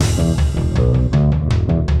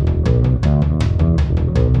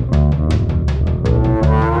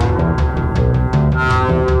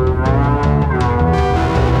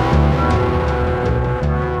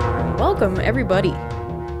buddy.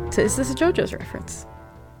 So is this a JoJo's reference?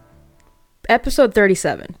 Episode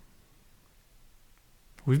 37.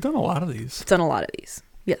 We've done a lot of these. We've done a lot of these.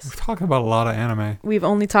 Yes. We've talked about a lot of anime. We've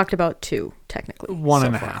only talked about 2, technically. One so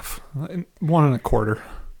and a far. half. 1.25.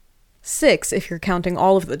 6 if you're counting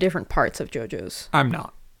all of the different parts of JoJo's. I'm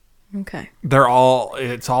not. Okay.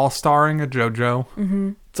 It's all starring a JoJo.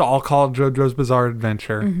 Mm-hmm. It's all called JoJo's Bizarre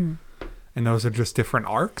Adventure. Mm-hmm. And those are just different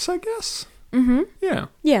arcs, I guess? Mm-hmm. Yeah.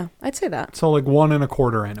 Yeah, I'd say that. So like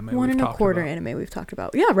 1.25 anime. 1.25 anime we've talked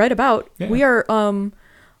about. Yeah, right about. Yeah. We are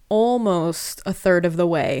almost a third of the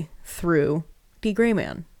way through D. Gray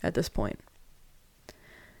Man at this point.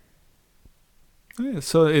 Yeah,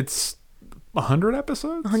 so it's 100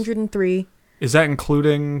 episodes? 103. Is that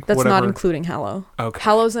including That's whatever? not including Hallow. Okay.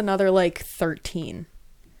 Hallow's another like 13.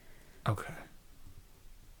 Okay.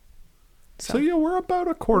 So yeah, we're about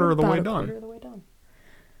a quarter of the way done.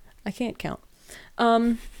 I can't count.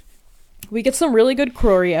 We get some really good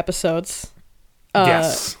Crory episodes.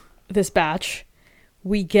 Yes. This batch.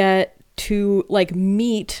 We get to like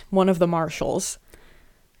meet one of the marshals.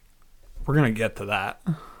 We're going to get to that.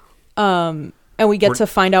 And we get to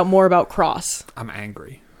find out more about Cross. I'm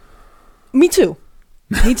angry. Me too.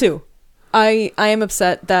 Me too. I am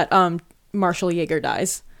upset that Marshall Yeager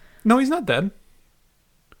dies. No, he's not dead.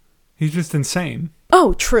 He's just insane.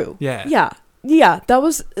 Oh, true. Yeah. Yeah,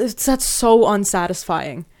 that's so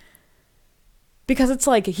unsatisfying. Because it's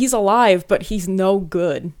like he's alive, but he's no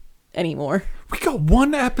good anymore. We got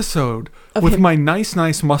one episode Of with him. my nice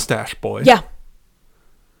mustache boy. Yeah.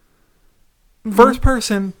 First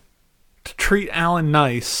person to treat Alan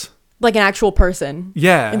nice. Like an actual person.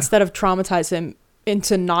 Yeah. Instead of traumatize him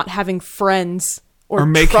into not having friends or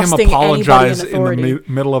make him trusting apologize anybody in authority. the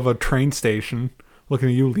middle of a train station. Looking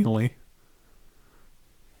at you, Lily.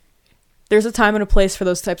 There's a time and a place for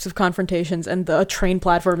those types of confrontations, and the train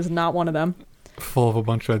platform is not one of them. Full of a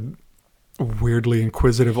bunch of weirdly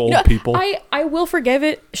inquisitive old people. I will forgive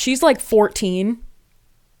it. She's like 14.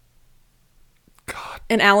 God.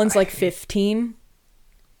 And Alan's like 15.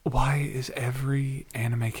 Why is every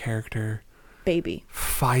anime character Baby.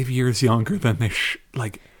 5 years younger than they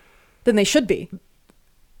Then they should be.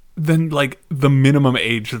 than like the minimum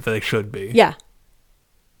age that they should be? Yeah.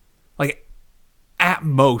 Like at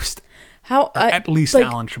most, at least like,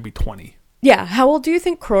 Alan should be 20. Yeah. How old do you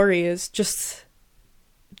think Crory is? Just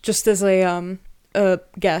as a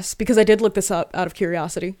guess, because I did look this up out of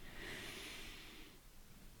curiosity.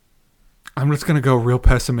 I'm just going to go real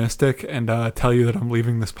pessimistic and tell you that I'm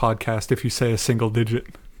leaving this podcast if you say a single digit.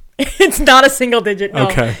 It's not a single digit. No.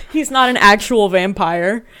 Okay. He's not an actual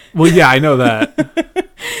vampire. Well, yeah, I know that.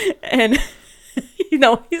 And,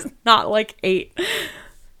 he's not like 8.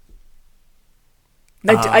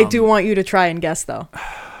 I do want you to try and guess, though.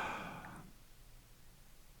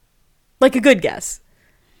 Like a good guess.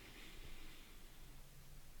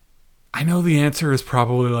 I know the answer is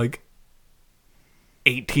probably like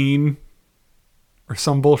 18 or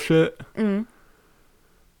some bullshit. Mm.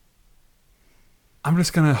 I'm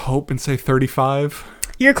just going to hope and say 35.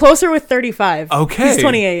 You're closer with 35. Okay. He's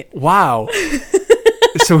 28. Wow.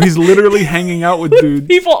 So he's literally hanging out with dudes.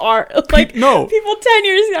 People are like No. people 10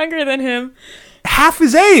 years younger than him. Half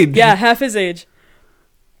his age. Yeah, half his age.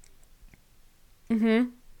 Mm-hmm.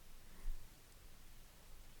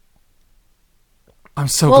 I'm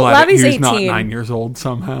so Well, glad that Lavi's he's not 18. 9 years old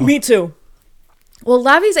somehow. Me too. Well,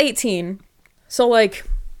 Lavi's 18. So like,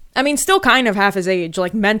 I mean, still kind of half his age,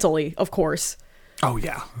 like mentally, of course. Oh,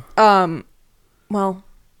 yeah. Well,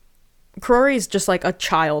 Crory's just like a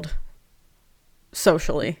child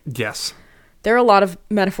socially. Yes. There are a lot of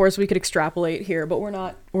metaphors we could extrapolate here, but we're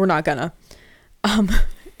not gonna.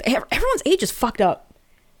 Everyone's age is fucked up.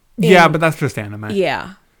 Yeah, but that's just anime.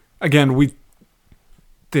 Yeah. Again, we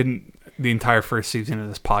didn't the entire first season of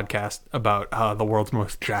this podcast about the world's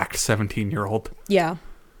most jacked 17-year-old. Yeah.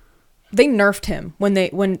 They nerfed him when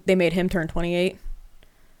they made him turn 28.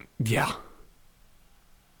 Yeah.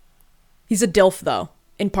 He's a DILF though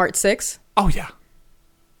in part 6. Oh, yeah.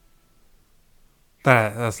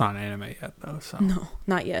 That's not an anime yet, though. So No,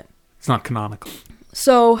 not yet. it's not canonical.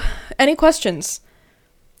 So, any questions?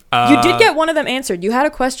 You did get one of them answered. You had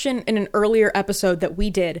a question in an earlier episode that we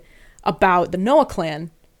did about the Noah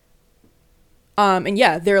clan. And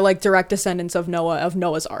yeah, they're like direct descendants of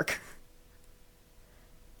Noah's Ark.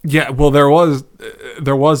 Yeah, well, there was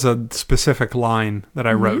a specific line that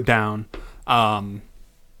I wrote down. I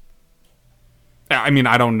mean,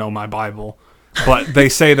 I don't know my Bible, but they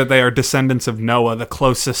say that they are descendants of Noah, the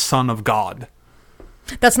closest son of God.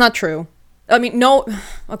 That's not true. I mean, no.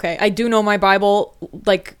 Okay, I do know my Bible.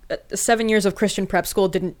 Like 7 years of Christian prep school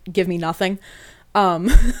didn't give me nothing.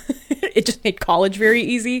 It just made college very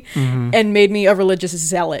easy and made me a religious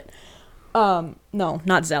zealot. No,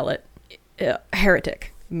 not zealot.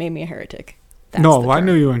 Heretic. Made me a heretic. That's no, the I term.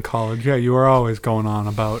 knew you in college. Yeah, you were always going on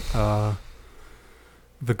about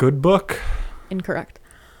the good book. Incorrect.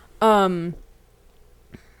 Yeah,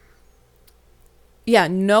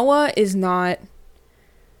 Noah is not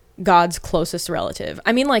God's closest relative.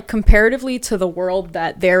 I mean, like, comparatively to the world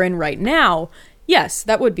that they're in right now, yes,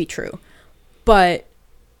 that would be true. But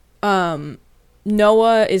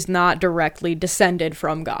Noah is not directly descended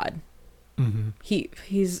from God.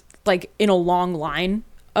 He's like in a long line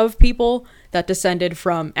of people that descended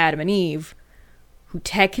from Adam and Eve, who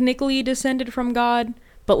technically descended from God,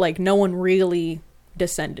 but like no one really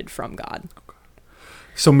descended from God.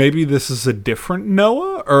 So maybe this is a different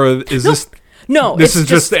Noah, or is this? No, this it's is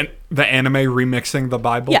just the anime remixing the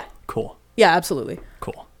Bible. Yeah. Cool. Yeah, absolutely.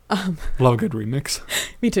 Cool. Love a good remix.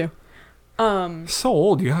 Me too. So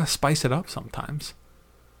old, you gotta spice it up sometimes.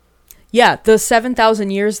 Yeah, the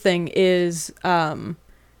 7,000 years thing is,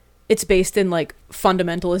 it's based in like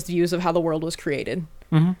fundamentalist views of how the world was created.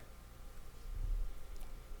 Mm-hmm.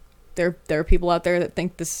 There are people out there that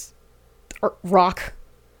think this rock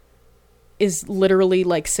is literally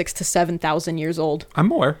like 6,000 to 7,000 years old.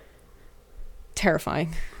 I'm aware.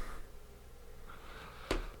 Terrifying.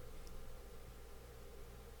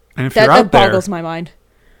 And if you're out That boggles there, my mind.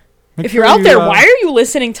 make If you're sure out there, you, why are you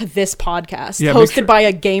listening to this podcast Yeah, make hosted sure- by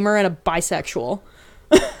a gamer and a bisexual?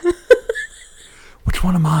 Which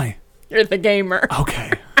one am I? You're the gamer.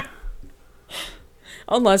 Okay.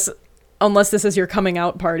 Unless this is your coming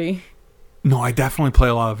out party. No, I definitely play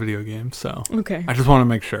a lot of video games, so Okay. I just want to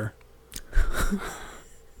make sure.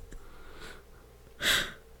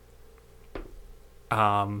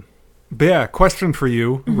 But yeah, question for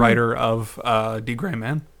you, writer of D. Gray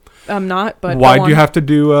Man. I'm not, but Why'd go you on. have to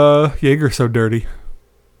do Jaeger so dirty?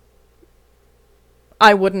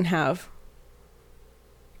 I wouldn't have.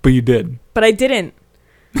 But you did. But I didn't.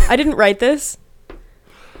 I didn't write this.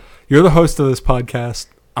 You're the host of this podcast.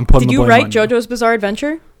 I'm putting Did the you blame write on you. JoJo's Bizarre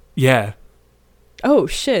Adventure? Yeah. Oh,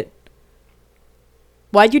 shit.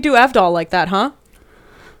 Why'd you do Avdol like that, huh?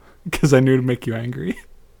 Because I knew to make you angry.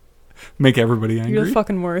 Make everybody angry. You're the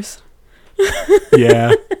fucking worst.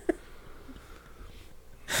 Yeah.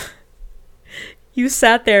 You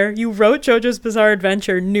sat there, you wrote JoJo's Bizarre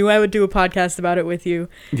Adventure, knew I would do a podcast about it with you,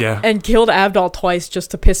 Yeah. and killed Avdol twice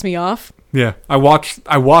just to piss me off. Yeah. I watched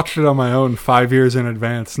it on my own 5 years in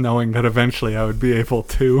advance, knowing that eventually I would be able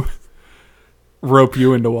to rope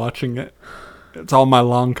you into watching it. It's all my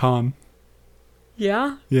long con.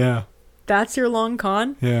 Yeah? Yeah. That's your long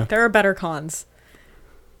con? Yeah. There are better cons.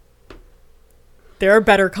 There are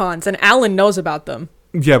better cons, and Alan knows about them.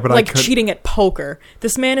 Yeah, but Like I could... cheating at poker.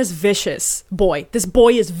 This man is vicious. This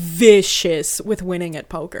boy is vicious with winning at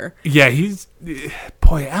poker. Yeah, he's...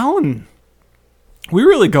 Boy, Alan... We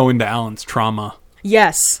really go into Alan's trauma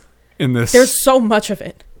Yes. in this... There's so much of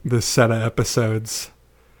it. This set of episodes.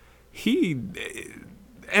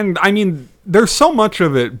 And I mean, there's so much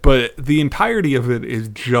of it, but the entirety of it is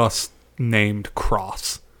just named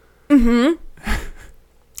Cross. Mm-hmm.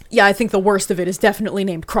 Yeah, I think the worst of it is definitely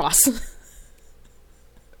named Cross.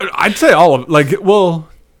 I'd say all of it. Like, well,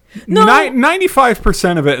 No.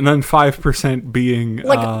 95% of it, and then 5% being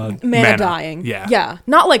Like Mana dying. Yeah. Yeah.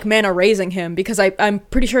 Not like Mana raising him, because I'm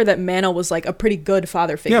pretty sure that Mana was like a pretty good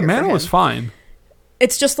father figure. Yeah, for Mana him. was fine.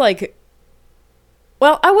 It's just like,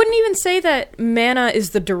 well, I wouldn't even say that Mana is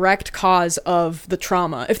the direct cause of the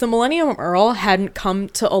trauma. If the Millennium Earl hadn't come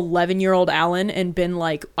to 11-year-old Alan and been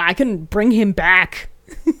like, I can bring him back.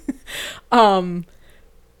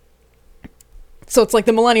 So it's like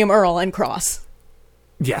the Millennium Earl and Cross.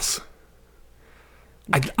 Yes.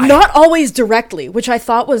 Not always directly, which I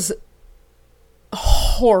thought was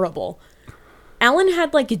horrible. Alan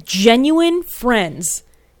had like genuine friends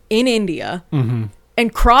in India,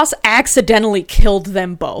 and Cross accidentally killed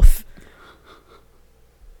them both.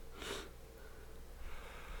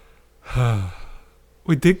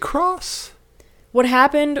 We did Cross? What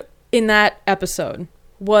happened in that episode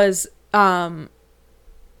was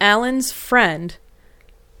Alan's friend,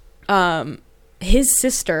 his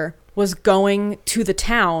sister was going to the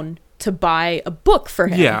town to buy a book for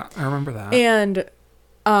him. Yeah, I remember that. And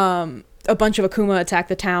a bunch of Akuma attacked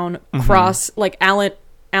the town. Cross, like Alan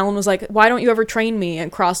was like, "Why don't you ever train me?"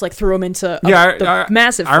 And Cross like threw him into the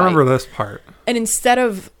massive fight. I remember this part. And instead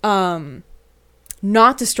of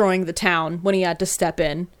not destroying the town when he had to step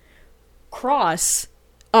in, Cross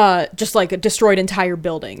just like destroyed entire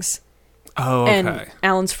buildings. Oh, okay. And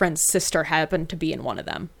Alan's friend's sister happened to be in one of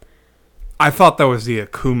them. I thought that was the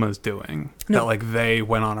Akuma's doing. No. That, like, they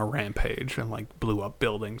went on a rampage and, like, blew up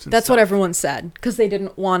buildings and That's stuff. what everyone said. Because they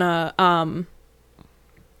didn't want to,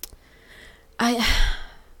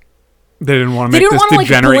 They didn't want to They make didn't this wanna, like,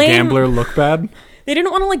 degenerate blame- gambler look bad. they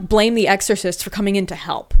didn't want to, like, blame the Exorcist for coming in to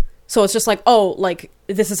help. So it's just like, oh, like,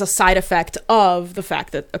 this is a side effect of the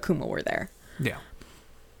fact that Akuma were there. Yeah.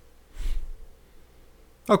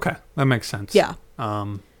 Okay, that makes sense. Yeah.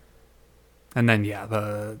 And then, yeah,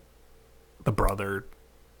 the brother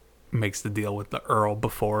makes the deal with the Earl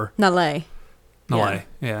before. Nale.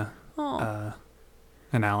 Yeah. Oh.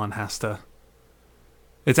 And Alan has to...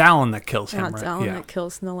 It's Alan that kills him, Yeah, it's right? Alan Yeah. that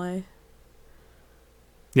kills Nale.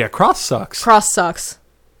 Yeah, Cross sucks. Cross sucks.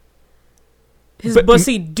 His But-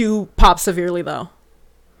 bussy do pop severely, though.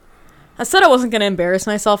 I said I wasn't going to embarrass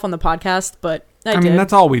myself on the podcast, but I did. mean,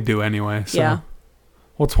 that's all we do anyway, so... Yeah.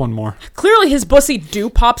 What's one more? Clearly his bussy do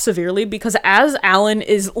pop severely because as Alan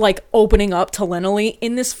is, like, opening up to Lena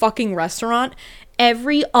in this fucking restaurant,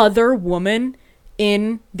 every other woman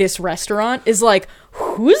in this restaurant is like,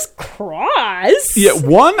 who's Cross? Yeah,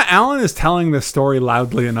 one, Alan is telling this story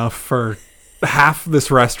loudly enough for half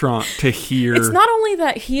this restaurant to hear. It's not only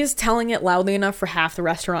that he is telling it loudly enough for half the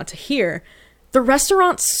restaurant to hear, the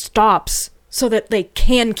restaurant stops so that they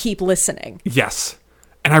can keep listening. Yes.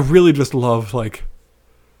 And I really just love, like...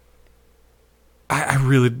 I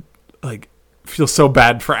really, like, feel so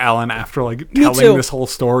bad for Alan after, like, Me telling too. this whole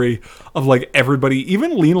story of, like, everybody...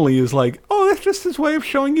 Even Lena Lee is like, oh, that's just his way of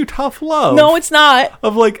showing you tough love. No, it's not.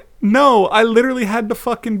 Of, like, no, I literally had to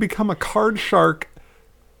fucking become a card shark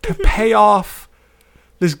to pay off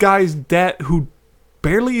this guy's debt who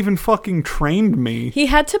barely even fucking trained me. He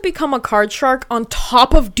had to become a card shark on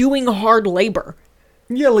top of doing hard labor.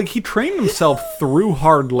 Yeah, like, he trained himself through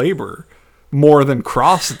hard labor more than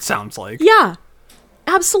Cross, it sounds like. Yeah,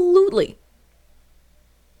 absolutely.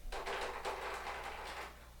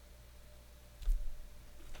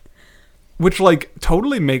 Which, like,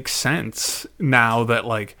 totally makes sense now that,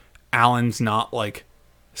 like, Alan's not, like,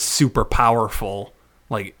 super powerful.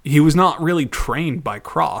 Like, he was not really trained by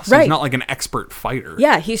Cross. Right. He's not, like, an expert fighter.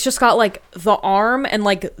 Yeah, he's just got, like, the arm and,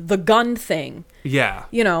 like, the gun thing, Yeah.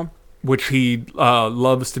 you know. Which he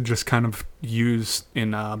loves to just kind of use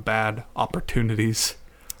in bad opportunities.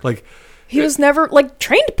 Like, He was never, like,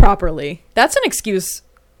 trained properly. That's an excuse.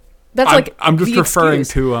 That's, like, I'm just the referring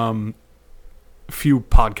excuse. to a few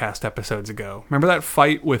podcast episodes ago. Remember that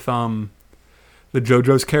fight with the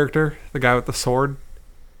JoJo's character, the guy with the sword?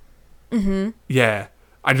 Mm-hmm. Yeah,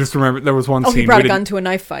 I just remember there was one Oh, scene. he brought we a gun didn't- to a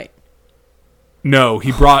knife fight. No,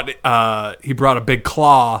 he brought a big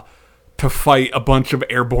claw to fight a bunch of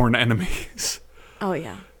airborne enemies. Oh,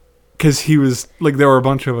 yeah. Because he was like, there were a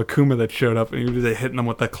bunch of Akuma that showed up, and he was hitting them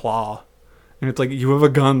with the claw. And it's like, you have a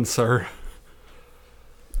gun, sir.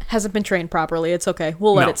 Hasn't been trained properly. It's okay.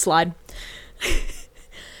 We'll let No. it slide.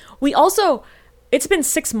 We also... It's been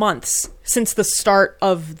 6 months since the start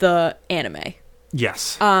of the anime.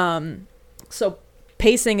 Yes. So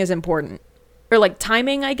pacing is important. Or, like,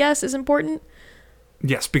 timing, I guess, is important.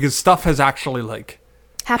 Yes, because stuff has actually, like,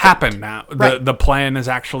 Happened. happened now. Right. The plan is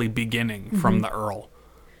actually beginning from the Earl.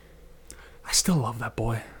 I still love that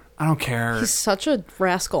boy. I don't care. He's such a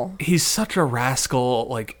rascal. He's such a rascal,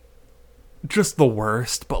 like, just the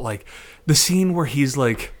worst. But, like, the scene where he's,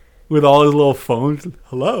 like, with all his little phones,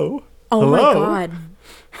 hello? Oh, hello? my God.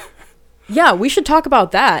 Yeah, we should talk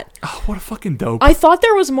about that. Oh, what a fucking dope. I thought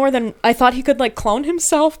there was more than... I thought he could, like, clone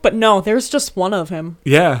himself, but no, there's just one of him.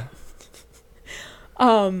 Yeah.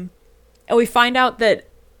 And we find out that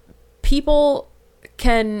people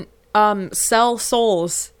can sell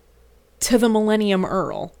souls to the Millennium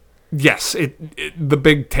Earl. Yes, the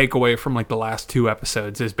big takeaway from, like, the last 2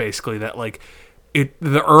 episodes is basically that, like,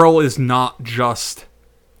 the Earl is not just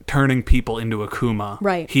turning people into Akuma.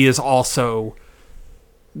 Right. He is also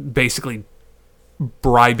basically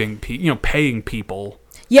bribing people, paying people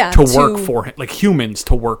Yeah, to work for him, like humans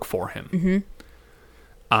to work for him.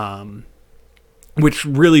 Mm-hmm. Which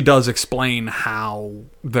really does explain how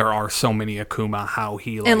there are so many Akuma, how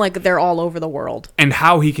he and, like, they're all over the world. and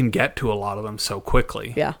how he can get to a lot of them so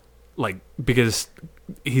quickly. Yeah. Like, because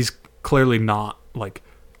he's clearly not, like,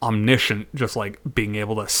 omniscient, just, like, being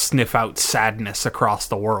able to sniff out sadness across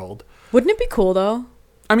the world. Wouldn't it be cool, though?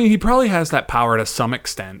 I mean, he probably has that power to some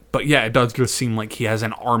extent, but yeah, it does just seem like he has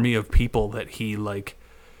an army of people that he, like,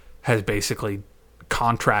 has basically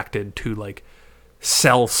contracted to, like,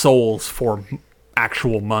 sell souls for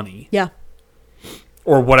actual money. Yeah.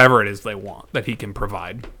 Or whatever it is they want that he can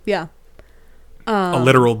provide. Yeah. A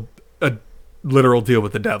literal deal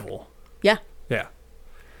with the devil. Yeah. Yeah.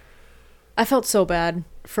 I felt so bad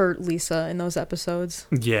for Lisa in those episodes.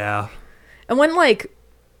 Yeah. And when, like,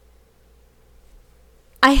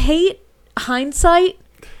 I hate hindsight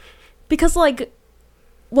because, like,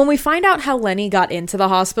 when we find out how Lenny got into the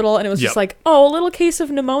hospital and it was just like, oh, a little case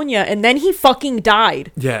of pneumonia, and then he fucking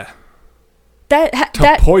died. Yeah.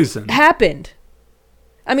 That poison happened.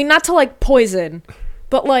 I mean, not to, like, poison,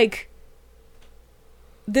 but, like,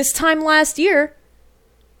 this time last year,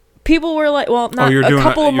 people were like, well, not a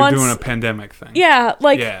couple of months. You're doing a pandemic thing. Yeah,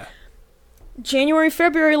 like, yeah. January,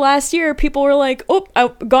 February last year, people were like, oh, I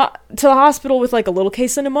got to the hospital with, like, a little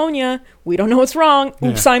case of pneumonia. We don't know what's wrong.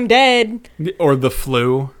 Oops, I'm dead. Or the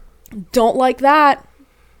flu. Don't like that.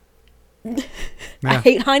 Yeah. I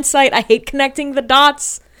hate hindsight. I hate connecting the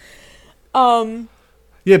dots.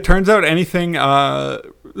 Yeah, it turns out anything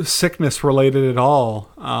sickness related at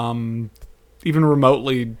all, even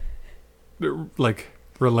remotely, like,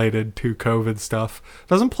 related to COVID stuff,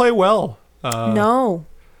 doesn't play well. No.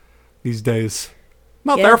 These days.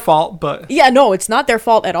 Not their fault, but... Yeah, no, it's not their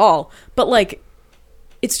fault at all. But, like,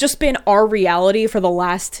 it's just been our reality for the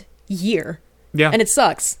last year. Yeah. And it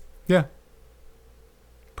sucks. Yeah.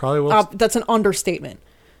 Probably will. That's an understatement.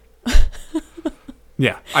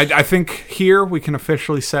 Yeah. I think here we can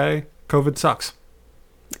officially say COVID sucks.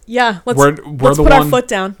 Yeah, let's put our foot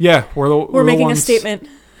down. Yeah, we're making a statement.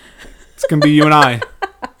 It's going to be you and I.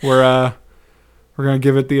 We're going to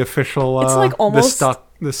give it the official it's like almost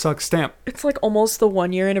this sucks stamp. It's like almost the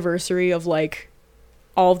 1 year anniversary of, like,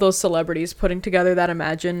 all of those celebrities putting together that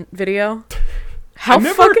Imagine video. How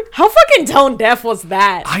fucking tone deaf was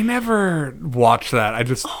that? I never watched that. I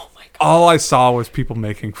just oh my God. All I saw was people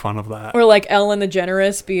making fun of that. Or like Ellen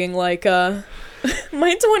DeGeneres being like, my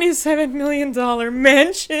 $27 million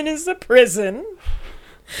mansion is a prison.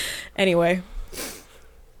 Anyway.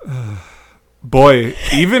 Boy,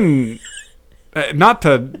 even not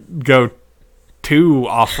to go too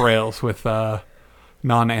off rails with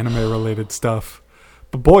non-anime related stuff,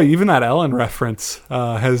 but boy, even that Ellen reference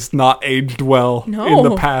has not aged well in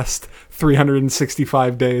the past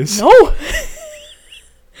 365 days. No.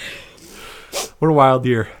 What a wild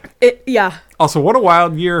year. Yeah. Also, what a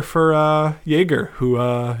wild year for Jaeger, who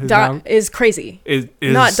is crazy. Is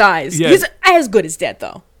not dies. Yeah. He's as good as dead,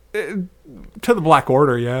 though. To the Black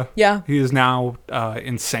Order, yeah. Yeah. He is now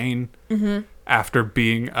insane after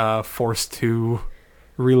being forced to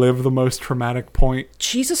relive the most traumatic point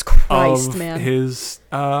Jesus Christ, of man. his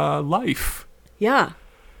life. Yeah.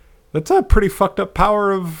 That's a pretty fucked up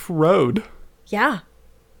power of road. Yeah.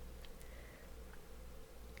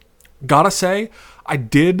 Gotta say, I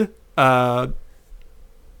did kind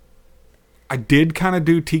of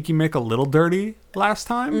do Tiki Mick a little dirty last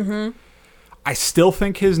time. Mm-hmm. I still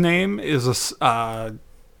think his name is a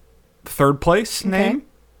third place name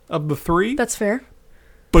of the three. That's fair.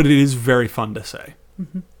 But it is very fun to say.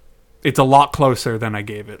 Mm-hmm. It's a lot closer than I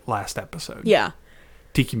gave it last episode. Yeah.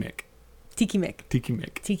 Tiki Mick. Tiki Mick. Tiki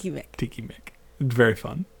Mick. Tiki Mick. Tiki Mick. It's very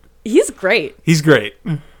fun. He's great. He's great.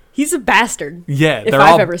 He's a bastard. Yeah. If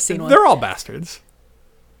I've ever seen one. They're all bastards.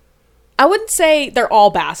 I wouldn't say they're all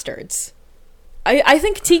bastards. I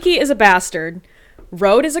think Tiki is a bastard.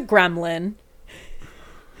 Road is a gremlin.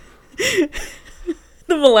 The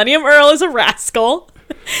Millennium Earl is a rascal.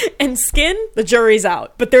 And Skin, the jury's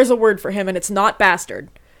out. But there's a word for him, and it's not bastard.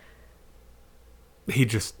 He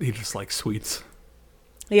just likes sweets.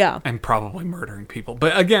 Yeah. And probably murdering people.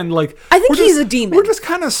 But again, like, I think he's a demon. We're just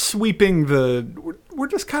kind of sweeping all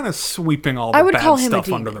the bad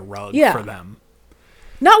stuff under the rug for them.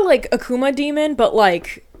 Not like Akuma demon, but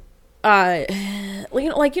like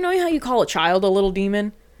you know how you call a child a little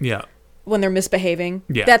demon? Yeah. When they're misbehaving?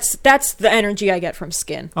 Yeah. That's the energy I get from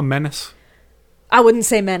Skin. A menace? I wouldn't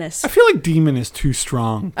say menace. I feel like demon is too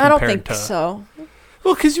strong. I don't think so.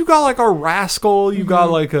 Well, because you got like a rascal, you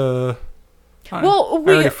got like a... I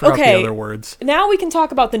already forgot the other words. Now we can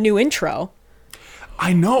talk about the new intro.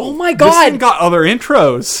 I know. Oh my God. This thing got other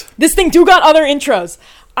intros. This thing got other intros.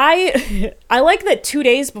 I like that 2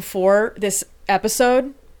 days before this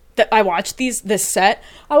episode that I watched this set,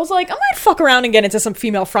 I was like, I might fuck around and get into some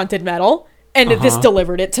female fronted metal. And this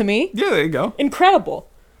delivered it to me. Yeah, there you go. Incredible.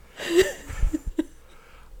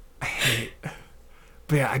 I hate it.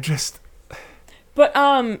 But yeah,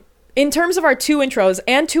 But in terms of our 2 intros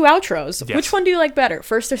and 2 outros, yes. Which one do you like better,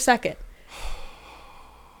 first or second?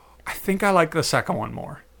 I think I like the second one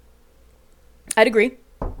more. I'd agree.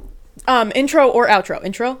 Intro or outro?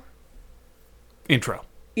 Intro? Intro.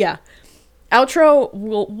 Yeah. Outro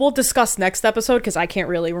we'll discuss next episode because I can't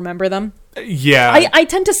really remember them. Yeah. I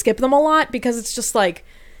tend to skip them a lot because it's just like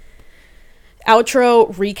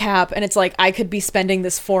outro, recap, and it's like I could be spending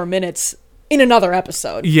this 4 minutes in another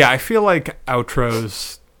episode. Yeah, I feel like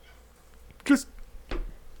outros just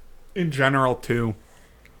in general too.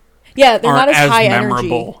 Yeah, they're not aren't as high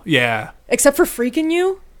memorable. energy. Yeah. Except for Freaking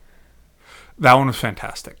You That one was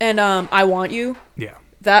fantastic. and I Want You. Yeah.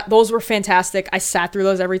 Those were fantastic. I sat through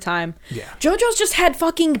those every time. Yeah. JoJo's just had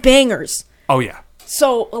fucking bangers. Oh yeah.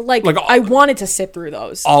 So like I wanted to sit through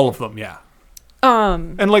those. All of them, yeah.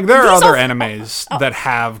 And like there are these other are- animes that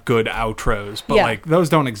have good outros, but Yeah. like those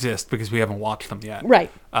don't exist because we haven't watched them yet.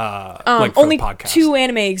 Right. Like for Only the podcast. 2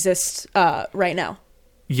 anime exist right now.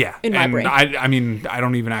 Yeah. in my and brain. I mean, I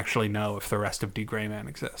don't even actually know if the rest of D Gray Man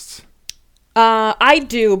exists. I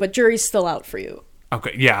do, but jury's still out for you.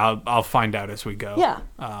 Okay, yeah, I'll find out as we go. Yeah.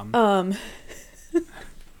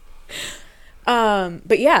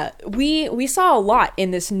 But yeah, we saw a lot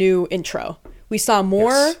in this new intro. We saw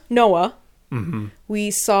more Yes. Noah. Mm-hmm.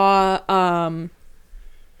 We saw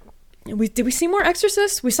did we see more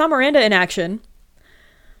Exorcists? We saw Miranda in action.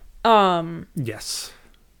 Yes.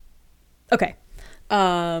 Okay.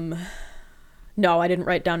 No, I didn't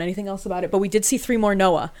write down anything else about it, but we did see 3 more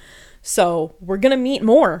Noah. So we're gonna meet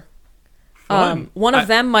more. One of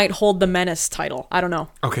them might hold the Menace title. I don't know.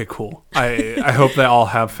 Okay, cool. I hope they all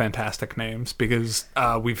have fantastic names because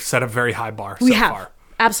we've set a very high bar so We have. far.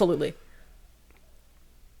 Absolutely.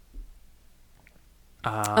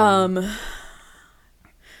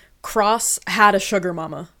 Cross had a sugar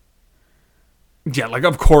mama. Yeah, like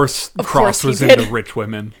of course Of Cross course he was did. into rich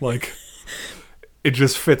women. Like it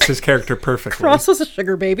just fits his character perfectly. Cross was a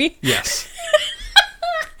sugar baby. Yes.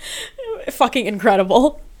 Fucking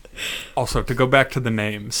incredible. Also, to go back to the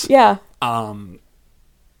names, Yeah. I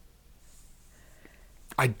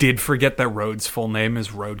did forget that Road's full name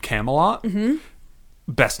is Road Camelot. Mm-hmm.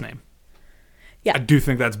 Best name. Yeah. I do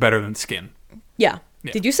think that's better than Skin. Yeah.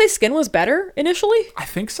 Yeah. Did you say Skin was better initially? I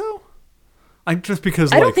think so. Just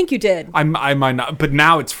because I don't think you did. I might not, but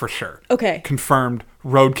now it's for sure. Okay. Confirmed.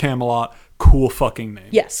 Road Camelot. Cool fucking name.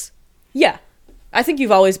 Yes. Yeah. I think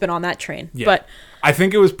you've always been on that train. Yeah. But I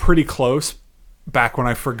think it was pretty close back when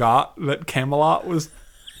I forgot that Camelot was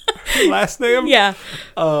the last name. yeah.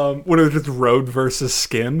 When it was just Road versus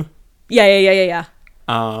Skin. Yeah.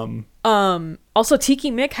 Um, Also,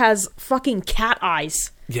 Tiki Mick has fucking cat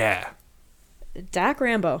eyes. yeah. Dak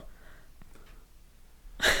Rambo.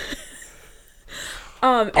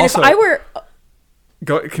 And Also- if I were...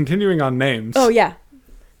 Continuing on names. Oh, yeah.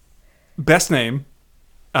 Best name.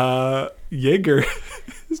 Jaeger.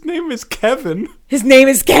 His name is Kevin. His name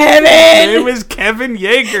is Kevin! His name is Kevin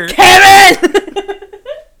Jaeger. Kevin!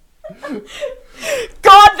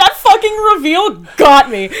 God, that fucking reveal got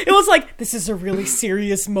me. It was like, this is a really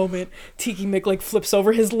serious moment. Tiki Mick like flips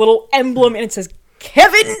over his little emblem and it says,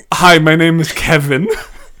 Kevin! Hi, my name is Kevin.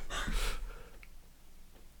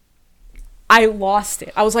 I lost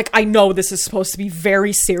it. I was like, I know this is supposed to be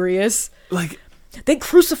very serious. Like, They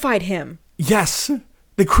crucified him. yes.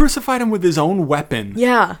 They crucified him with his own weapon.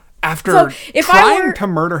 Yeah. After So, if I trying were- to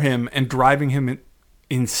murder him and driving him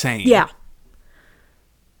insane. Yeah.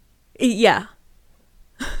 Yeah.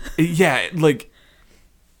 Yeah, like...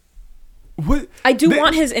 What? I do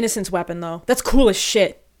want his innocence weapon, though. That's cool as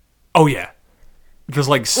shit. Oh, yeah. Just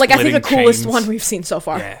like Like, I think the splitting coolest chains. one we've seen so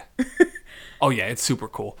far. Yeah. Oh, yeah, it's super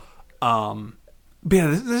cool. But yeah,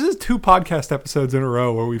 this is 2 podcast episodes in a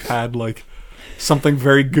row where we've had, like, something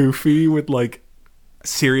very goofy with, like,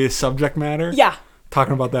 serious subject matter. Yeah.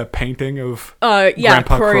 Talking about that painting of Yeah.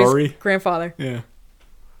 Grandpa Corey's Crory. grandfather. Yeah.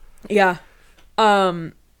 Yeah.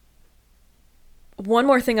 One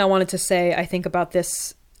more thing I wanted to say, I think, about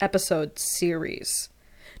this episode series.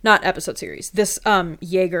 Not episode series. This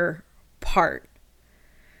Jaeger part.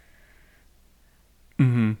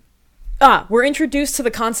 Mm-hmm. We're introduced to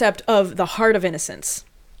the concept of the heart of innocence.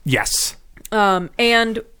 Yes.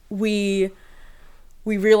 And we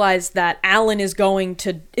realize that Alan is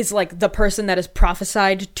like the person that is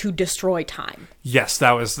prophesied to destroy time. Yes,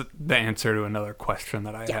 that was the answer to another question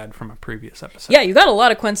that I had from a previous episode. Yeah, you got a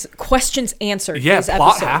lot of questions answered. Yeah, these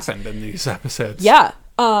plot episodes. happened in these episodes. Yeah.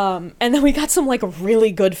 And then we got some like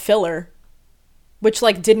really good filler, which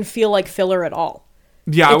like didn't feel like filler at all.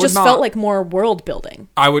 Yeah, It just felt like more world building.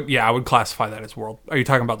 I would classify that as world. Are you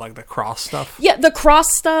talking about like the cross stuff? Yeah, the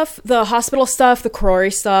cross stuff, the hospital stuff, the Crory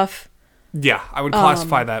stuff. Yeah, I would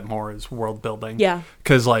classify that more as world building. Yeah.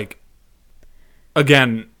 Because, like,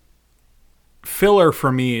 again, filler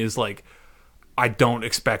for me is like, I don't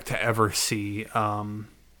expect to ever see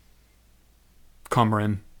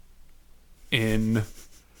Cumrin in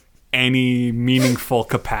any meaningful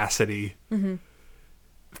capacity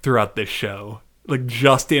throughout this show. Like,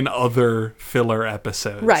 just in other filler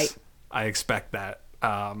episodes. Right. I expect that.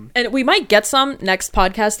 And we might get some next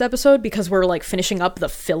podcast episode because we're like finishing up the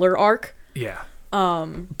filler arc. Yeah.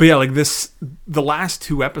 But yeah, like the last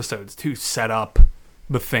 2 episodes too set up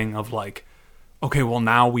the thing of like, okay, well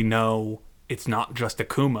now we know it's not just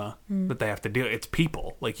Akuma that they have to deal. It's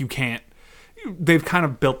people. Like you can't. They've kind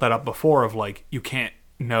of built that up before of like you can't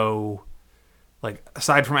know. Like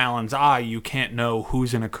aside from Alan's eye, you can't know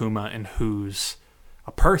who's an Akuma and who's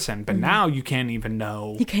a person. But now you can't even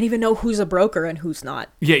know. You can't even know who's a broker and who's not.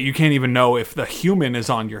 Yeah, you can't even know if the human is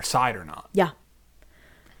on your side or not. Yeah.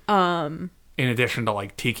 In addition to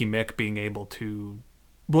like Tiki Mick being able to,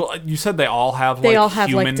 well, you said they all have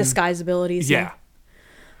like disguise abilities. Yeah.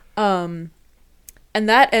 And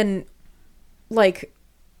like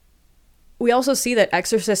we also see that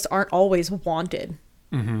exorcists aren't always wanted.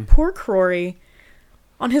 Poor Crory,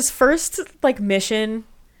 on his first like mission,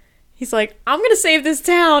 he's like, I'm gonna save this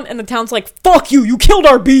town, and the town's like, fuck you killed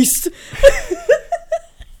our beast.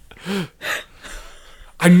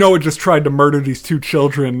 I know it just tried to murder these 2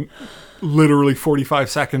 children literally 45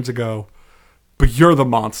 seconds ago, but you're the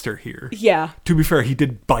monster here. Yeah. To be fair, he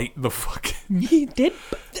did bite the fucking... He did?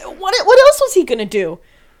 What else was he gonna do?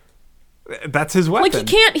 That's his weapon. Like,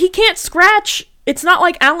 he can't scratch. It's not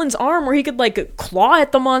like Alan's arm where he could, like, claw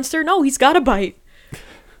at the monster. No, he's gotta bite.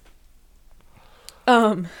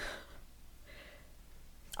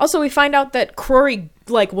 Also, we find out that Crory,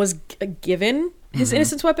 like, was given his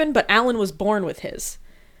innocence weapon, but Alan was born with his.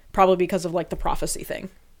 Probably because of, like, the prophecy thing.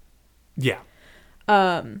 Yeah.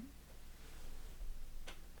 But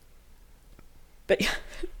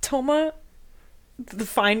Toma, the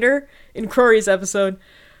Finder, in Crory's episode,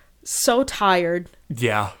 so tired.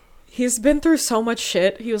 Yeah. He's been through so much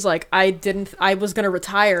shit. He was like, I was gonna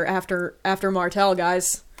retire after Martel,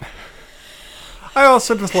 guys. I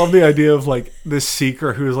also just love the idea of, like, this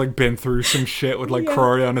seeker who's, like, been through some shit with, like,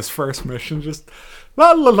 Crory on his first mission, just,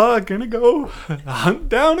 la la la, gonna go hunt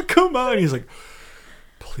down Akuma, and he's like,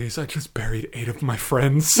 please, I just buried 8 of my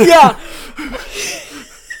friends. Yeah.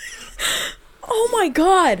 Oh my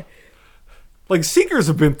god. Like, seekers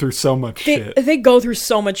have been through so much shit. They go through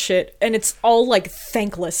so much shit, and it's all, like,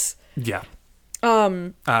 thankless. Yeah.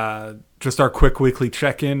 Just our quick weekly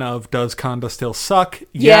check-in of, does Kanda still suck?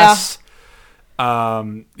 Yes.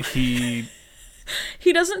 He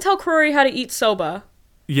doesn't tell Crory how to eat soba.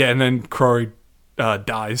 Yeah, and then Crory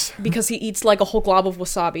dies. Because he eats, like, a whole glob of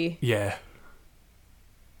wasabi. Yeah.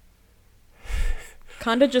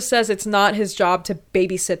 Kanda just says it's not his job to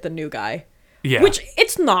babysit the new guy. Yeah. Which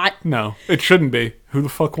it's not. No, it shouldn't be. Who the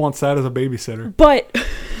fuck wants that as a babysitter? But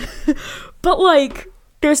like,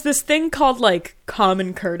 there's this thing called, like,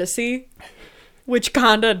 common courtesy, which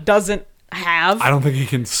Kanda doesn't have. I don't think he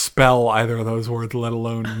can spell either of those words, let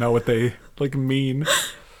alone know what they, like, mean.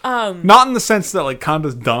 Not in the sense that, like,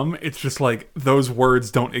 Kanda's dumb. It's just, like, those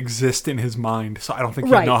words don't exist in his mind, so I don't think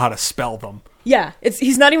he'd know how to spell them. Yeah,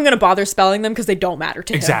 he's not even going to bother spelling them because they don't matter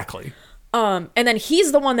to him. Exactly. And then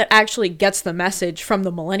he's the one that actually gets the message from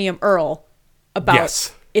the Millennium Earl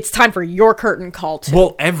about it's time for your curtain call too.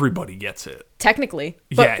 Well, everybody gets it. Technically.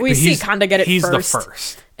 But we see Kanda get it he's first. He's the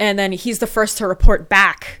first. And then he's the first to report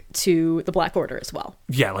back to the Black Order as well.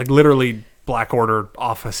 Yeah, like literally Black Order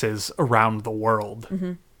offices around the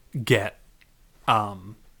world get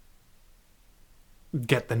the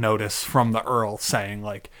notice from the Earl saying,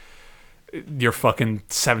 like, your fucking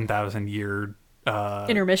 7,000 year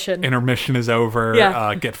intermission is over.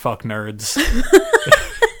 Yeah. Get fucked, nerds.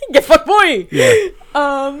 Get fucked, boy. Yeah.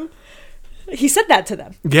 He said that to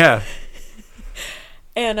them. Yeah.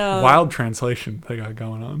 And wild translation they got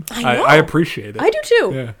going on. I know. I appreciate it. I do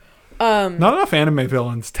too. Yeah. Not enough anime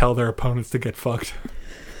villains tell their opponents to get fucked.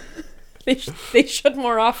 They should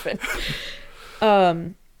more often.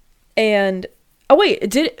 And oh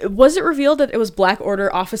wait, was it revealed that it was Black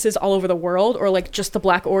Order offices all over the world, or like just the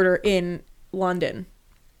Black Order in London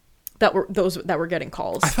that were getting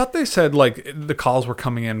calls? I thought they said like the calls were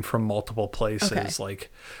coming in from multiple places. Okay.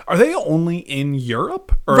 Like, are they only in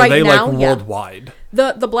Europe, or right are they now, like worldwide?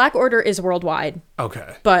 The Black Order is worldwide.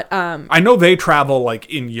 Okay, but I know they travel like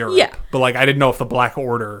in Europe. Yeah, but like I didn't know if the Black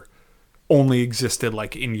Order only existed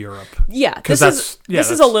like in Europe. Yeah, this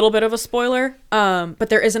is a little bit of a spoiler. But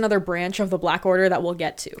there is another branch of the Black Order that we'll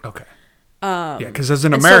get to. Okay. Yeah, because as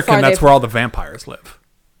an American, that's where all the vampires live,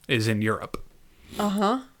 is in Europe.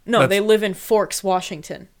 No, they live in Forks,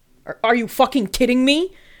 Washington. Are you fucking kidding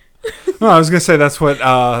me? No, I was gonna say that's what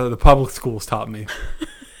the public schools taught me.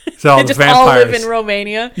 So they just all live in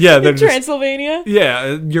Romania. Yeah, they're in Transylvania.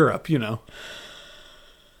 Yeah, Europe. You know.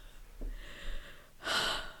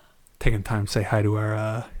 Taking time to say hi to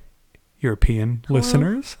our European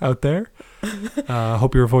listeners out there.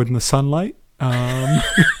 Hope you're avoiding the sunlight. I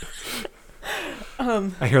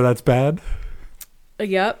hear that's bad.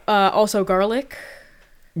 Yep. Also garlic.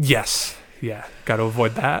 Yes. Yeah. Got to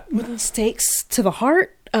avoid that. With the steaks to the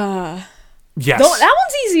heart. Yes. That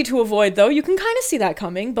one's easy to avoid, though. You can kind of see that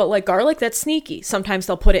coming, but like garlic, that's sneaky. Sometimes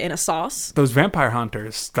they'll put it in a sauce. Those vampire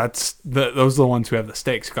hunters, those are the ones who have the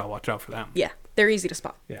stakes. You gotta watch out for them. Yeah, they're easy to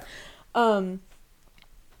spot. Yeah.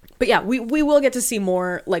 But yeah, we will get to see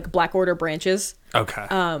more like Black Order branches. Okay.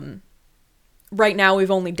 Right now,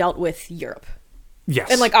 we've only dealt with Europe.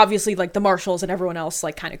 Yes. And like obviously, like the Marshals and everyone else,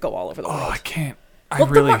 like kind of go all over the world. I can't.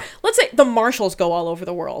 Let's say the Marshals go all over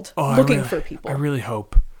the world looking for people. I really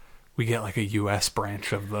hope we get like a U.S.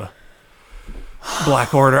 branch of the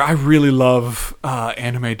Black Order. I really love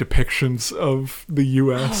anime depictions of the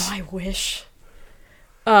U.S. Oh, I wish.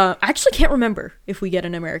 I actually can't remember if we get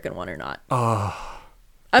an American one or not.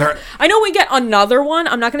 I know we get another one.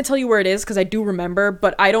 I'm not going to tell you where it is because I do remember,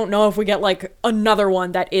 but I don't know if we get like another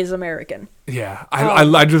one that is American. Yeah,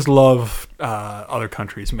 I just love other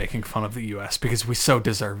countries making fun of the U.S. because we so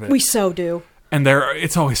deserve it. We so do. And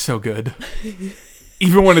it's always so good.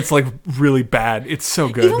 Even when it's like really bad, it's so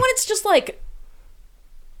good. Even when it's just like,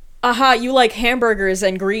 you like hamburgers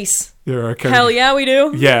and grease. Yeah, okay. Hell yeah, we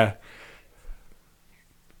do. Yeah.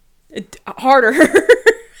 Harder.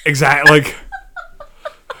 Exactly. Like,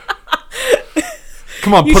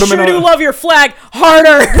 come on, you put him sure in do love your flag.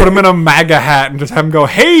 Harder. Put him in a MAGA hat and just have him go,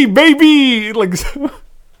 "Hey, baby!" Like,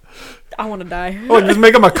 I want to die. like just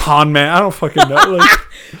make him a con man. I don't fucking know. Like,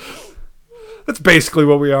 that's basically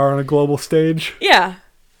what we are on a global stage. Yeah.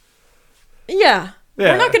 We're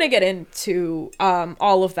not going to get into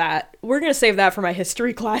all of that. We're going to save that for my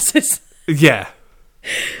history classes. Yeah.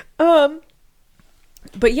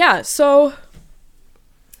 But yeah, so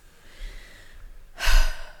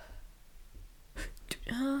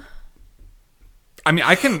I mean,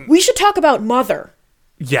 I can. We should talk about Mother.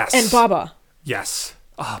 Yes. And Baba. Yes.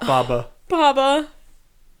 Baba. Baba.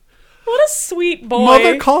 What a sweet boy.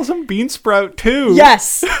 Mother calls him Beansprout too.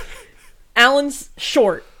 Yes. Alan's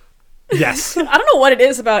short. Yes. I don't know what it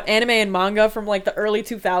is about anime and manga from like the early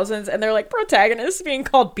 2000s and they're like protagonists being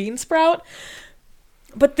called Beansprout.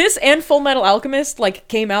 But this and Full Metal Alchemist like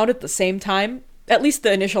came out at the same time. At least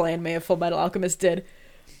the initial anime of Full Metal Alchemist did.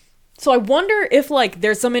 So I wonder if like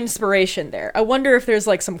there's some inspiration there. I wonder if there's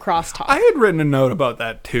like some crosstalk. I had written a note about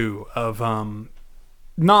that too of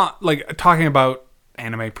not like talking about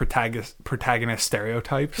anime protagonist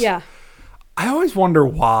stereotypes. Yeah. I always wonder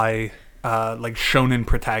why like shonen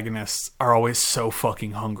protagonists are always so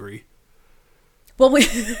fucking hungry. Well,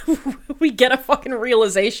 we get a fucking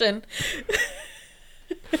realization.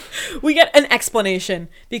 We get an explanation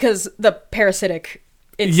because the parasitic.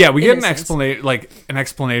 We get an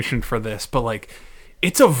explanation for this, but like,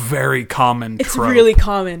 it's a very common trope. It's really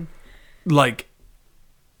common. Like,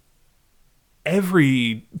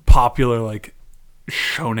 every popular like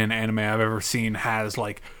shonen anime I've ever seen has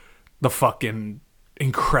like the fucking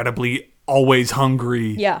incredibly always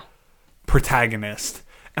hungry protagonist,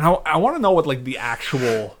 and I want to know what like the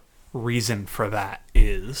actual reason for that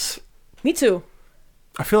is. Me too.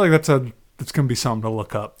 I feel like that's gonna be something to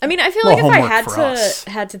look up. I mean, I feel like if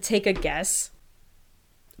I had to take a guess,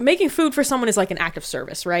 making food for someone is like an act of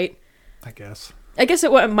service, right? I guess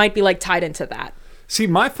it might be like tied into that. See,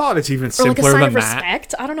 my thought is even simpler like a sign than of that.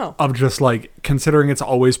 Respect? I don't know. Of just like considering it's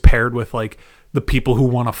always paired with like the people who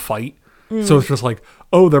want to fight. So it's just like,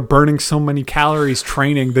 oh, they're burning so many calories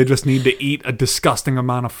training, they just need to eat a disgusting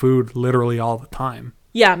amount of food literally all the time.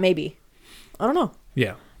 Yeah, maybe. I don't know.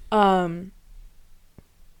 Yeah.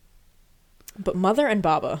 But Mother and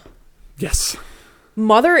Baba. Yes.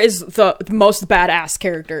 Mother is the most badass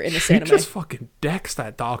character in this anime. She just fucking decks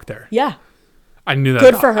that doctor. Yeah. I knew that.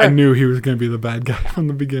 Good for her. I knew he was going to be the bad guy from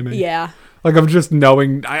the beginning. Yeah. Like, I'm just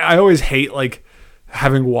knowing. I always hate, like,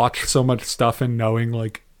 having watched so much stuff and knowing,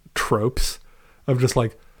 like, tropes of just,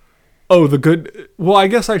 like, oh, the good. Well, I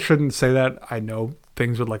guess I shouldn't say that. I know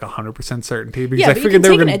things with, like, 100% certainty. Because I figured you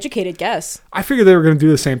can take an educated guess. I figured they were going to do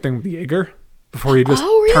the same thing with Jaeger before he just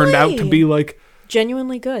turned out to be, like,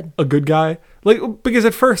 genuinely good. A good guy. Like, because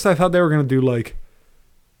at first I thought they were going to do, like,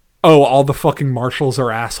 oh, all the fucking marshals are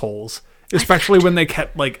assholes. Especially when they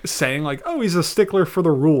kept, like, saying, like, oh, he's a stickler for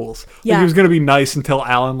the rules. Yeah. Like, he was going to be nice until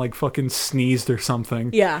Alan, like, fucking sneezed or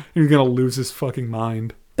something. Yeah. He was going to lose his fucking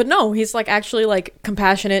mind. But no, he's, like, actually, like,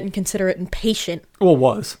 compassionate and considerate and patient. Well,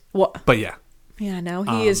 was. What? But, yeah. Yeah, now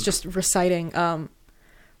he is just reciting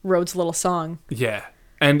Rhodes' little song. Yeah.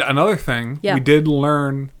 And another thing, we did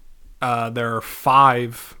learn there are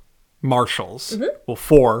 5 marshals. Mm-hmm. Well,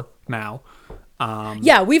 4 now.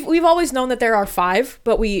 Yeah, we've always known that there are 5,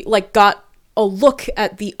 but we like got a look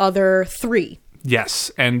at the other 3.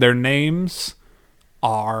 Yes, and their names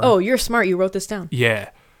are... Oh, you're smart. You wrote this down.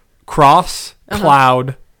 Yeah. Cross,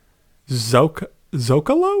 Cloud,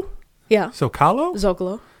 Zocalo? Yeah. Zocalo?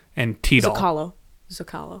 Zocalo. And Tidal.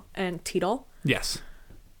 Zocalo. And Tidal. Yes.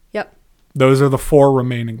 Yep. Those are the 4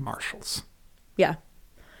 remaining marshals. Yeah.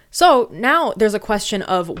 So now there's a question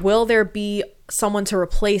of, will there be someone to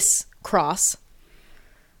replace Cross?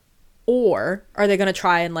 Or are they going to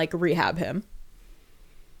try and like rehab him?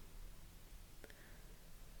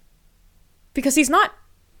 Because he's not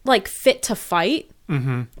like fit to fight.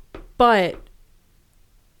 Mm-hmm. But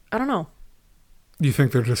I don't know. You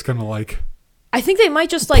think they're just going to like... I think they might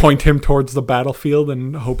just like... point him towards the battlefield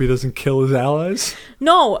and hope he doesn't kill his allies?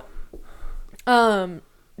 No.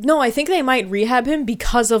 No, I think they might rehab him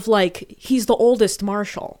because of like, he's the oldest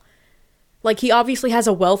marshal. Like, he obviously has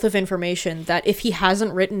a wealth of information that if he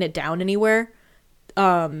hasn't written it down anywhere,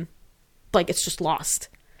 like, it's just lost.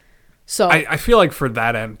 So I feel like for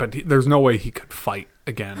that end, but there's no way he could fight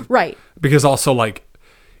again. Right. Because also, like,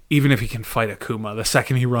 even if he can fight Akuma, the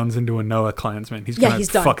second he runs into a Noah Klansman, he's gonna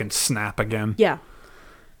fucking snap again. Yeah.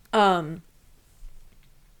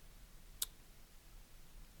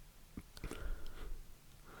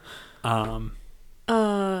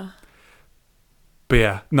 But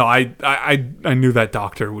yeah, no, I knew that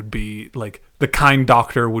doctor would be like the kind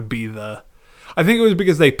doctor would be the. I think it was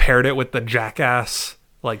because they paired it with the jackass,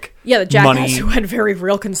 like the jackass money. who had very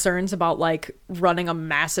real concerns about like running a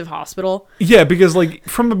massive hospital. Yeah, because like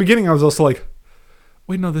from the beginning, I was also like,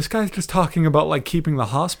 wait, no, this guy's just talking about like keeping the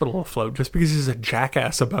hospital afloat. Just because he's a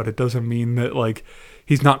jackass about it doesn't mean that like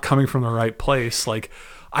he's not coming from the right place. Like,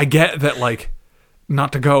 I get that like.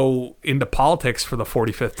 Not to go into politics for the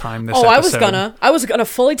 45th time this episode. I was gonna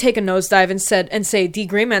fully take a nosedive and say D.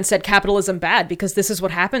 Grayman said capitalism bad because this is what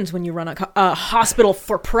happens when you run a hospital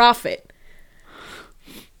for profit.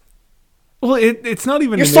 Well, it's not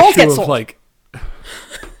even Your an soul issue gets of sold. like.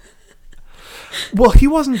 Well, he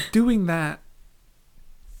wasn't doing that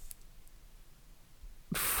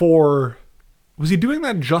for. Was he doing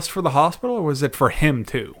that just for the hospital, or was it for him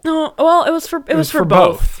too? No, well, it was for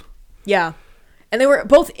both. Yeah. And they were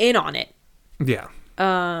both in on it. Yeah.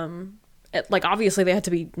 Like, obviously, they had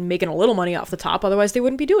to be making a little money off the top. Otherwise, they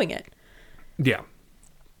wouldn't be doing it. Yeah.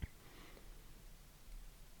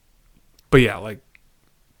 But yeah, like...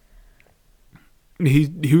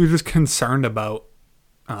 He was just concerned about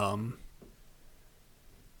the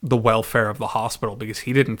welfare of the hospital because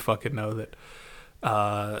he didn't fucking know that...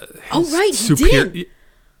 he did.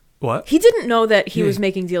 What? He didn't know that he was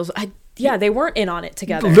making deals... Yeah, they weren't in on it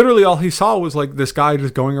together. Literally all he saw was like this guy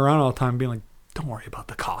just going around all the time being like, don't worry about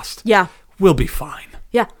the cost. Yeah. We'll be fine.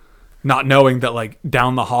 Yeah. Not knowing that like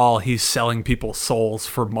down the hall he's selling people's souls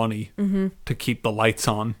for money to keep the lights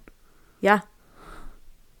on. Yeah.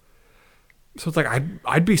 So it's like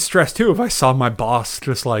I'd be stressed too if I saw my boss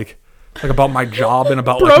just like about my job and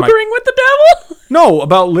about brokering like with the devil? No,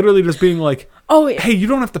 about literally just being like, oh, yeah. Hey, you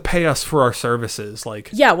don't have to pay us for our services. Like,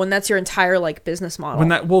 yeah, when that's your entire like business model.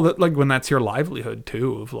 When that's your livelihood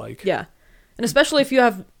too, of like, yeah, and especially if you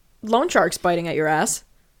have loan sharks biting at your ass,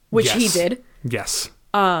 which he did. Yes.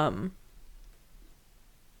 I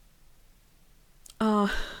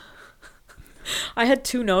had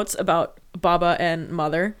 2 notes about Baba and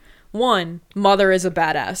Mother. 1, Mother is a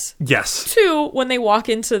badass. Yes. 2, when they walk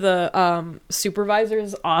into the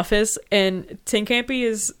supervisor's office and Tinkampy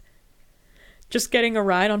is just getting a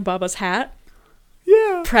ride on Baba's hat.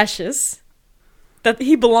 Yeah. Precious. That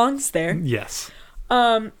he belongs there. Yes.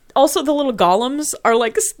 Also, the little golems are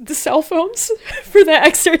like the cell phones for the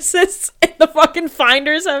exorcists, and the fucking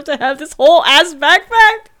finders have to have this whole ass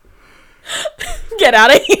backpack. Get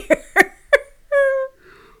out of here.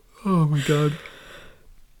 Oh my god.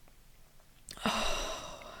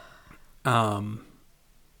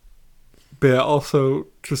 But yeah, also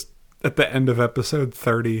just at the end of episode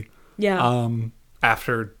 30, yeah,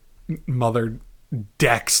 after Mother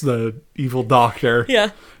decks the evil doctor,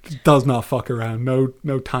 yeah, does not fuck around, no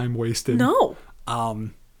time wasted. No.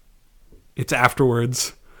 It's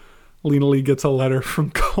afterwards. Lena Lee gets a letter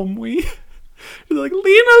from Comey. He's like, Lena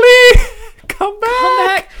Lee, come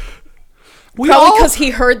back. Probably because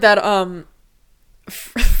he heard that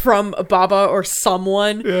from Baba or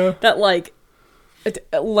someone that like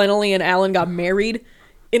Lena Lee and Alan got married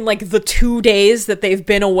in like the 2 days that they've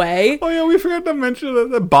been away. Oh yeah, we forgot to mention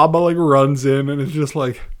that Baba like runs in and it's just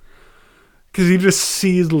like, because he just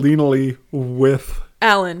sees Lena Lee with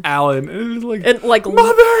Alan, and it's like,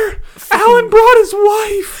 Mother, Alan brought his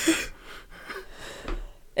wife.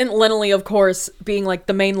 And Lena Lee, of course, being like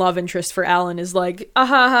the main love interest for Alan, is like,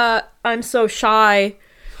 I'm so shy.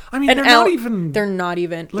 I mean, And they're Al- not even. They're not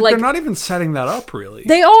even Like, they're not even setting that up, really.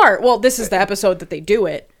 They are. Well, this is the episode that they do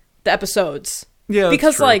it. The episodes. Yeah, that's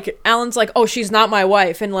because true. like Alan's like, oh, she's not my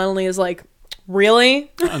wife, and Lenny is like,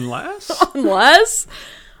 really? Unless. Unless,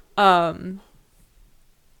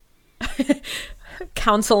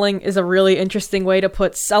 counseling is a really interesting way to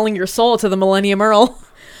put selling your soul to the Millennium Earl.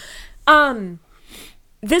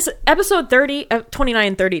 This episode 29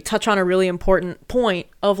 and 30 touch on a really important point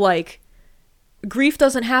of like, grief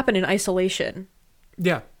doesn't happen in isolation.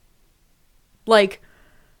 Yeah. Like,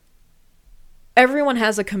 everyone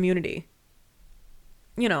has a community,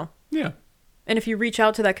 you know. Yeah. And if you reach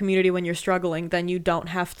out to that community when you're struggling, then you don't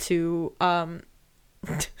have to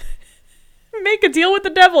make a deal with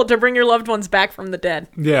the devil to bring your loved ones back from the dead.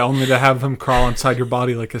 Yeah, only to have them crawl inside your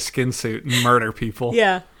body like a skin suit and murder people.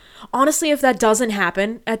 Yeah. Honestly, if that doesn't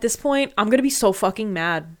happen at this point, I'm going to be so fucking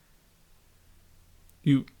mad.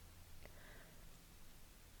 You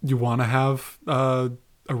want to have a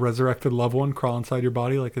resurrected loved one crawl inside your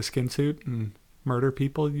body like a skin suit and murder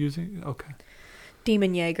people using... Okay.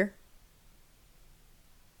 Demon Jaeger.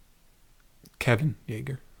 Kevin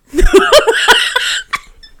Yeager. There's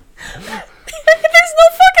no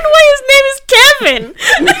fucking way his name is Kevin!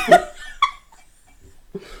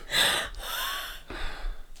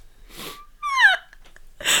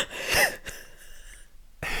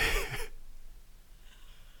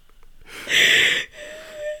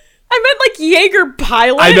 I meant like Jaeger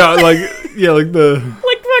pilot. I know, like, yeah, like the...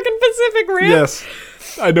 Like fucking Pacific Rim. Yes,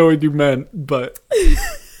 I know what you meant, but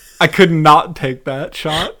I could not take that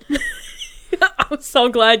shot. I'm so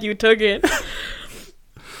glad you took it.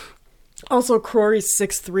 Also, Crory's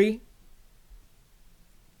 6'3".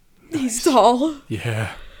 Nice. He's tall.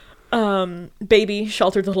 Yeah. Baby,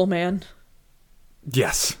 sheltered little man.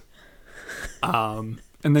 Yes. And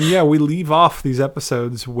then, yeah, we leave off these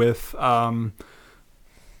episodes with,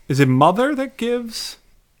 is it Mother that gives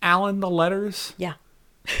Alan the letters? Yeah.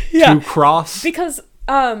 To Cross? Because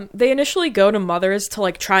they initially go to Mother's to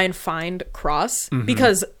like try and find Cross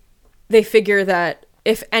because they figure that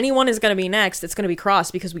if anyone is going to be next, it's going to be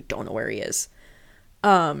Cross because we don't know where he is.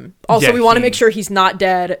 Also, we want to make sure he's not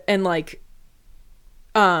dead and like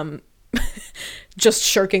just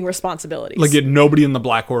shirking responsibilities. Like, nobody in the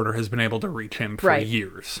Black Order has been able to reach him for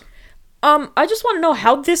years. I just want to know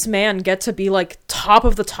how this man get to be like top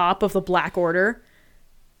of the Black Order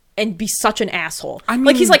and be such an asshole. I mean,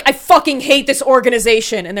 like, he's like, I fucking hate this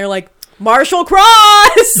organization, and they're like, Marshall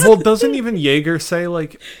Cross. Well, doesn't even Jaeger say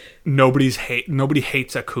like nobody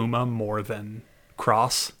hates Akuma more than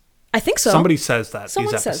Cross? I think so. Somebody says that.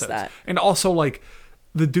 Someone these episodes. says that. And also, like,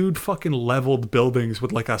 the dude fucking leveled buildings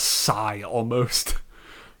with like a sigh almost.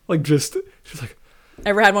 Like, just like,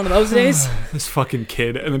 ever had one of those days? This fucking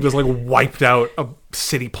kid, and then just like wiped out a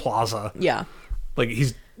city plaza. Yeah. Like,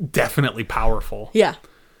 he's definitely powerful. Yeah.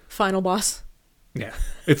 Final boss. Yeah.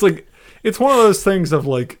 It's like, it's one of those things of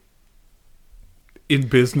like, in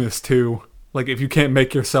business too, like, if you can't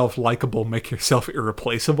make yourself likable, make yourself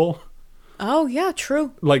irreplaceable. Oh, yeah,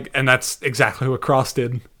 true. Like, and that's exactly what Cross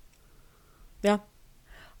did. Yeah.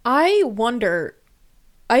 I wonder,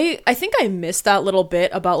 I think I missed that little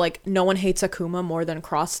bit about like no one hates Akuma more than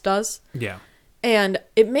Cross does. Yeah. And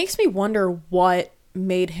it makes me wonder what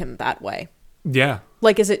made him that way. Yeah.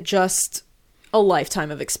 Like, is it just a lifetime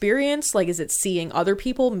of experience? Like, is it seeing other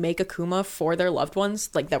people make Akuma for their loved ones,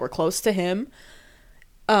 like, that were close to him?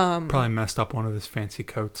 Probably messed up one of his fancy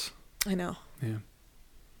coats. I know. Yeah.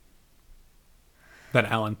 That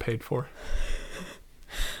Alan paid for.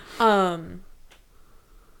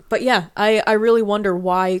 But yeah, I really wonder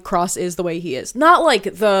why Cross is the way he is. Not like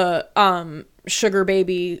the sugar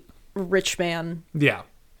baby rich man. Yeah.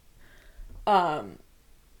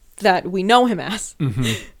 That we know him as.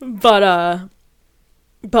 Mm-hmm.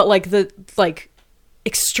 But like the like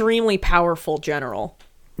extremely powerful general.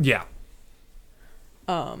 Yeah.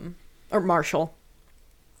 Or marshal.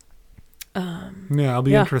 Yeah, I'll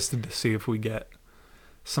be interested to see if we get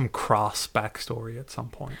some Cross backstory at some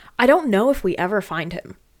point. I don't know if we ever find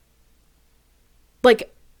him.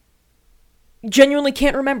 Like, genuinely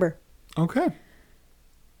can't remember. Okay.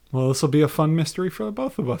 Well, this will be a fun mystery for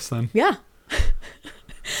both of us then. Yeah.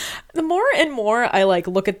 The more and more I like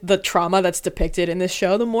look at the trauma that's depicted in this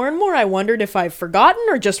show, the more and more I wondered if I've forgotten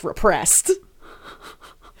or just repressed.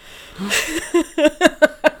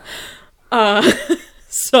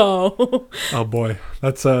 So. Oh boy,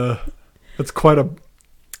 that's quite a.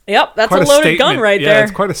 Yep, that's a quite loaded gun right there. Yeah,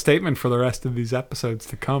 it's quite a statement for the rest of these episodes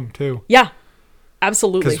to come too. Yeah,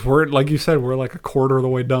 absolutely. Because we're, like you said, we're like a quarter of the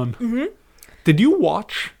way done. Mm-hmm. Did you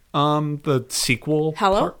watch the sequel?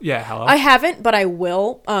 Hello? Yeah, Hello. I haven't, but I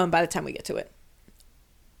will by the time we get to it.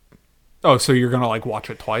 Oh, so you're gonna like watch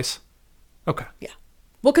it twice? Okay. Yeah.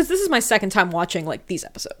 Well, because this is my second time watching like these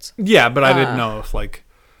episodes. Yeah, but I didn't know if like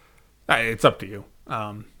it's up to you.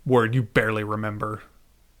 Where you barely remember.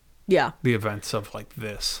 Yeah. The events of like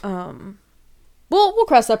this. We'll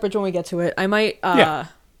cross that bridge when we get to it. I might. Yeah.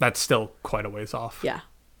 That's still quite a ways off. Yeah.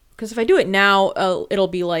 Because if I do it now, it'll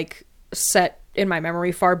be like set in my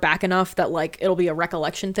memory far back enough that like it'll be a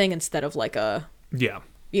recollection thing instead of like a. Yeah.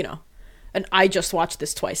 You know, an I just watched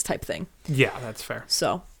this twice type thing. Yeah, that's fair.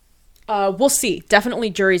 So. We'll see. Definitely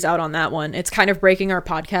jury's out on that one. It's kind of breaking our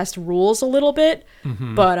podcast rules a little bit,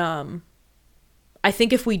 but I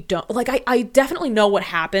think if we don't, like, I definitely know what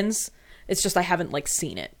happens. It's just I haven't like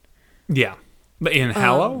seen it. Yeah, but in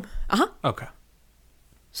Hallow. Okay.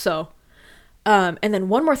 So, and then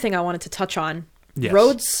one more thing I wanted to touch on: yes.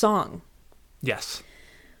 Rhodes' song. Yes.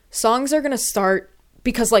 Songs are gonna start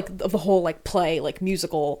because like of the whole like play, like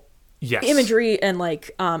musical imagery and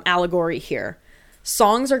like allegory here.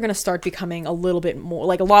 Songs are going to start becoming a little bit more,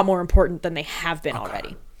 like a lot more important than they have been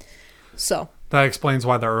already. So. That explains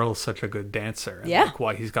why the Earl is such a good dancer. And yeah. Like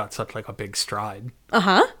why he's got such like a big stride.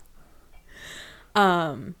 So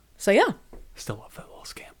yeah. Still love that little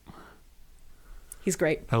scamp. He's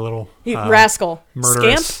great. That little. Rascal.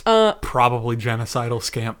 Murderous. Scamp. Probably genocidal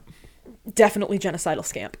scamp. Definitely genocidal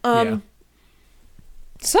scamp. Yeah.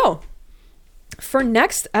 So. For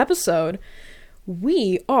next episode,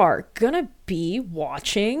 we are gonna be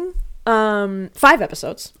watching 5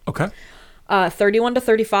 episodes. Okay. 31 to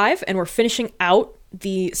 35, and we're finishing out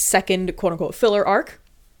the second quote unquote filler arc.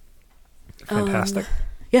 Fantastic.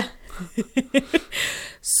 Yeah.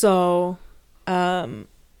 So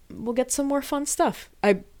we'll get some more fun stuff.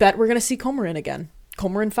 I bet we're gonna see Comorin again.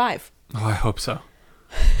 Comorin 5. Oh, I hope so.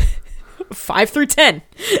 5 through 10.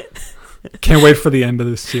 Can't wait for the end of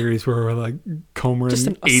this series where we're like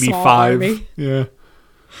Comorin 85. Yeah.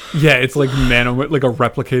 Yeah, it's like like a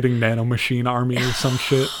replicating nanomachine army or some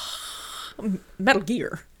shit. Metal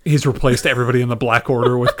Gear. He's replaced everybody in the Black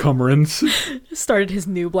Order with Comorins. Started his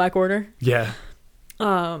new Black Order. Yeah.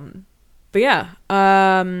 But yeah.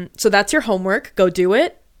 So that's your homework. Go do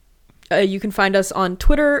it. You can find us on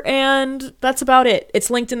Twitter, and that's about it.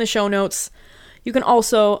 It's linked in the show notes. You can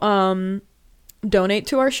also donate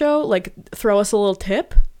to our show, like throw us a little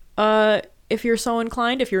tip if you're so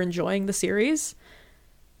inclined, if you're enjoying the series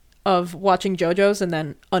of watching JoJo's and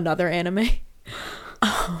then another anime.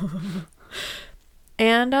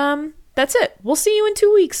 And that's it. We'll see you in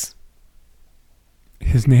 2 weeks.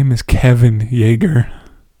 His name is Kevin Yeager.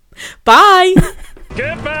 Bye.